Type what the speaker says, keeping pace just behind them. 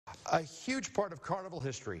A huge part of Carnival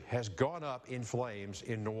history has gone up in flames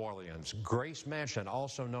in New Orleans. Grace Mansion,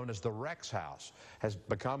 also known as the Rex House, has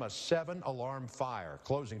become a 7-alarm fire,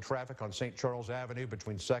 closing traffic on St. Charles Avenue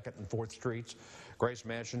between 2nd and 4th Streets. Grace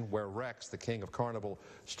Mansion, where Rex, the king of Carnival,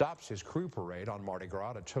 stops his crew parade on Mardi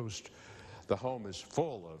Gras to toast. The home is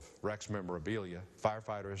full of Rex memorabilia.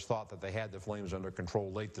 Firefighters thought that they had the flames under control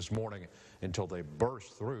late this morning until they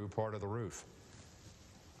burst through part of the roof.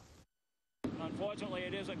 Unfortunately,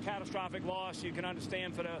 it is a catastrophic loss. You can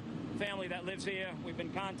understand for the family that lives here. We've been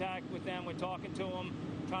in contact with them. We're talking to them,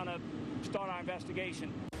 trying to start our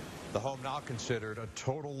investigation. The home now considered a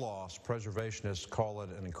total loss. Preservationists call it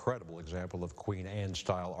an incredible example of Queen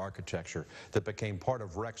Anne-style architecture that became part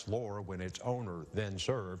of Rex lore when its owner then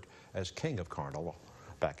served as King of Carnival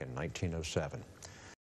back in 1907.